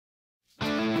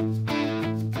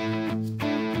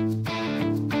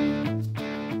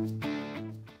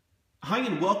Hi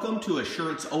and welcome to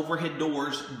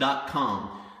AssuranceOverheadDoors.com.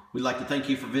 We'd like to thank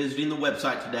you for visiting the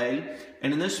website today.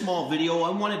 And in this small video, I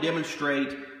want to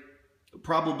demonstrate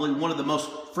probably one of the most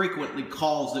frequently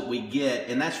calls that we get,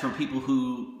 and that's from people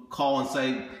who call and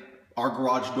say, our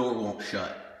garage door won't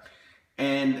shut.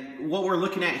 And what we're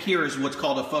looking at here is what's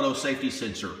called a photo safety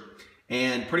sensor.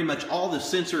 And pretty much all the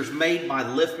sensors made by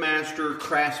LiftMaster,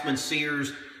 Craftsman,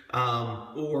 Sears,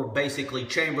 or basically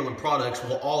Chamberlain products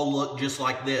will all look just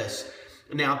like this.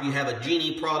 Now, if you have a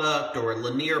Genie product or a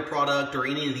Lanier product or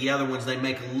any of the other ones, they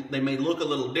may look a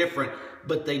little different,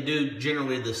 but they do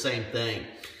generally the same thing.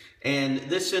 And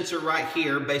this sensor right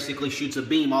here basically shoots a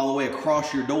beam all the way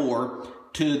across your door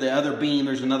to the other beam.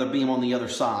 There's another beam on the other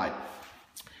side.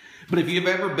 But if you've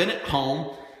ever been at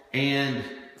home and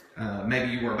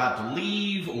maybe you were about to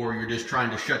leave or you're just trying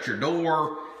to shut your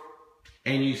door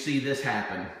and you see this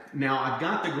happen. Now, I've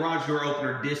got the garage door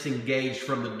opener disengaged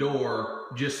from the door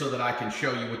just so that I can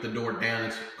show you with the door down.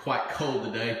 It's quite cold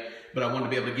today, but I want to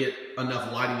be able to get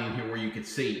enough lighting in here where you can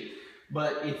see.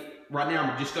 But right now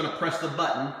I'm just going to press the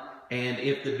button, and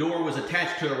if the door was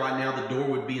attached to it right now, the door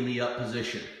would be in the up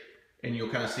position. And you'll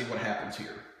kind of see what happens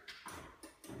here.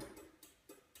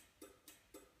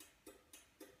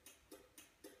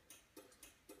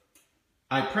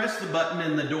 I pressed the button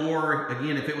and the door,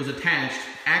 again, if it was attached,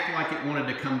 act like it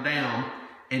wanted to come down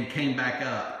and came back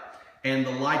up. And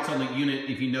the lights on the unit,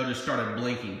 if you notice, started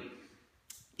blinking.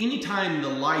 Anytime the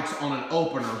lights on an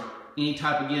opener, any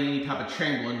type of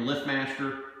Chamberlain,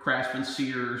 LiftMaster, Craftsman,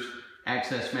 Sears,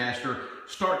 Access Master,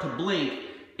 start to blink,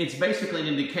 it's basically an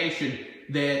indication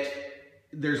that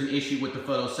there's an issue with the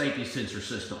photo safety sensor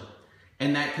system.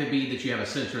 And that could be that you have a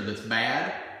sensor that's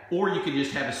bad, or you could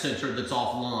just have a sensor that's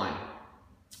offline.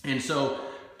 And so,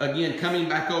 again, coming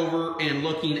back over and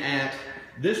looking at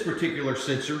this particular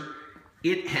sensor,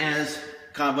 it has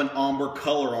kind of an amber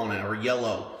color on it, or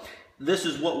yellow. This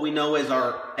is what we know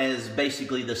as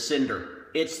basically the sender.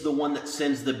 It's the one that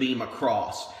sends the beam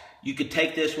across. You could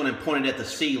take this one and point it at the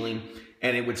ceiling,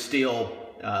 and it would still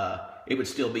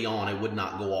be on. It would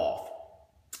not go off.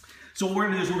 So what we're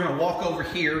going to do is we're going to walk over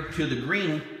here to the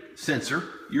green sensor.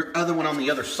 Your other one on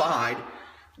the other side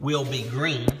will be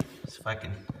green. See if I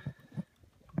can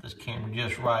put this camera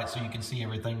just right so you can see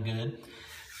everything good.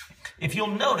 If you'll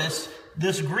notice,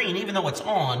 this green, even though it's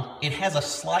on, it has a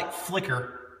slight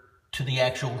flicker to the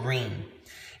actual green.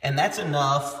 And that's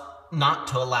enough not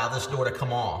to allow this door to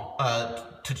come on,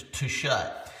 to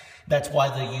shut. That's why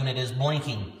the unit is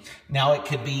blinking. Now it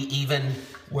could be even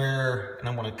where, and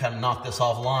I'm going to kind of knock this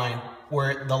offline,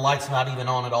 where the light's not even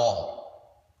on at all.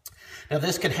 Now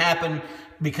this could happen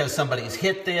because somebody's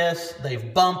hit this,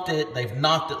 they've bumped it, they've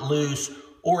knocked it loose,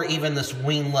 or even this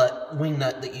wing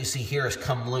nut that you see here has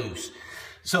come loose.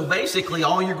 So basically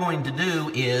all you're going to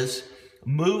do is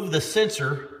move the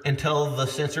sensor until the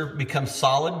sensor becomes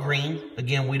solid green.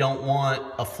 Again, we don't want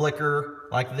a flicker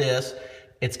like this.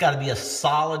 It's got to be a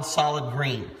solid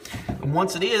green. And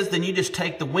once it is, then you just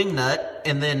take the wing nut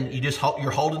and then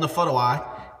you're holding the photo eye,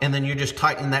 and then you're just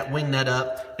tightening that wing nut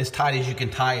up as tight as you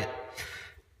can tie it.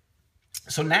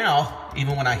 So now,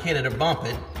 even when I hit it or bump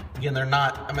it, again,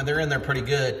 they're in there pretty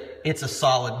good. It's a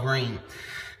solid green.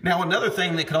 Now, another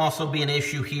thing that could also be an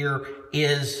issue here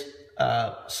is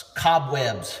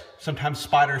cobwebs. Sometimes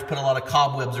spiders put a lot of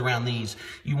cobwebs around these.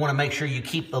 You want to make sure you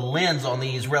keep the lens on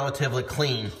these relatively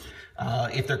clean.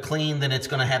 If they're clean, then it's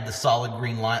going to have the solid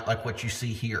green light like what you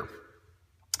see here.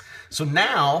 So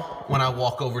now, when I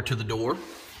walk over to the door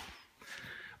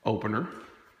opener,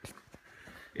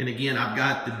 and again, I've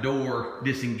got the door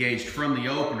disengaged from the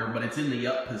opener, but it's in the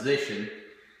up position.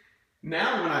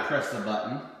 Now when I press the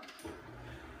button,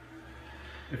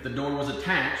 if the door was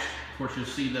attached, of course you'll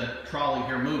see the trolley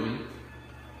here moving,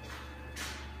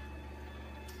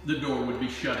 the door would be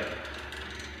shutting.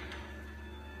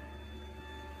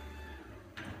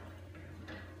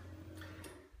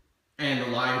 And the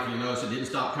light, if you notice, it didn't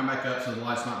stop, come back up, so the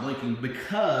light's not blinking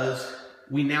because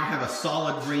we now have a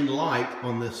solid green light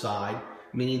on this side,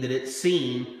 meaning that it's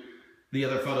seeing the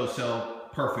other photo cell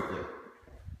perfectly.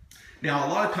 Now, a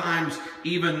lot of times,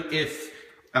 even if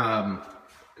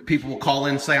people will call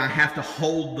in and say, I have to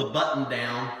hold the button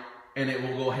down and it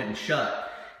will go ahead and shut.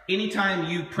 Anytime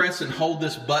you press and hold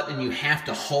this button, you have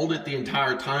to hold it the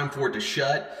entire time for it to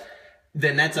shut,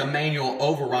 then that's a manual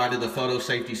override of the photo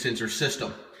safety sensor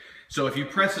system. So if you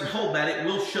press and hold that, it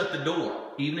will shut the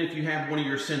door, even if you have one of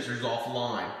your sensors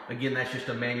offline. Again, that's just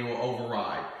a manual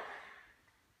override.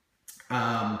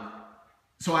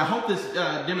 So I hope this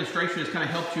demonstration has kind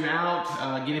of helped you out.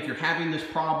 Again, if you're having this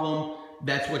problem,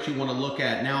 that's what you want to look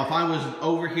at. Now, if I was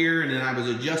over here and then I was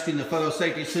adjusting the photo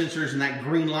safety sensors and that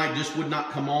green light just would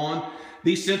not come on,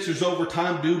 these sensors over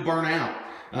time do burn out.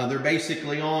 They're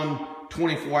basically on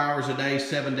 24 hours a day,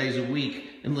 7 days a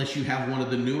week, unless you have one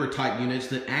of the newer type units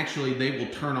that actually they will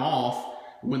turn off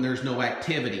when there's no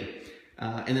activity.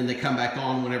 And then they come back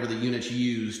on whenever the unit's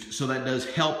used. So that does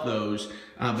help those.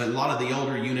 But a lot of the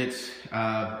older units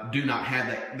do not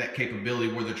have that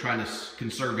capability where they're trying to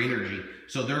conserve energy.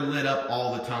 So they're lit up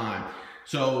all the time.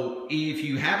 So if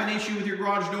you have an issue with your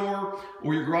garage door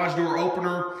or your garage door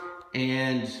opener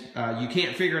and you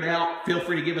can't figure it out, feel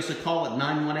free to give us a call at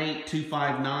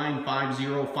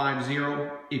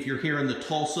 918-259-5050. If you're here in the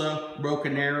Tulsa,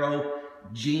 Broken Arrow,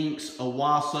 Jinx,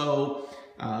 Owasso,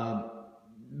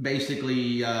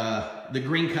 basically the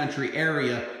Green Country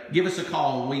area, give us a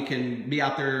call and we can be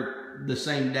out there the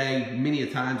same day. Many a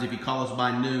times, if you call us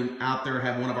by noon, out there,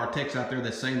 have one of our techs out there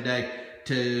the same day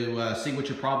to see what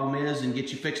your problem is and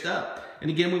get you fixed up. And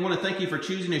again, we want to thank you for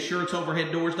choosing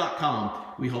AssuranceOverheadDoors.com.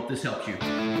 We hope this helps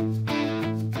you.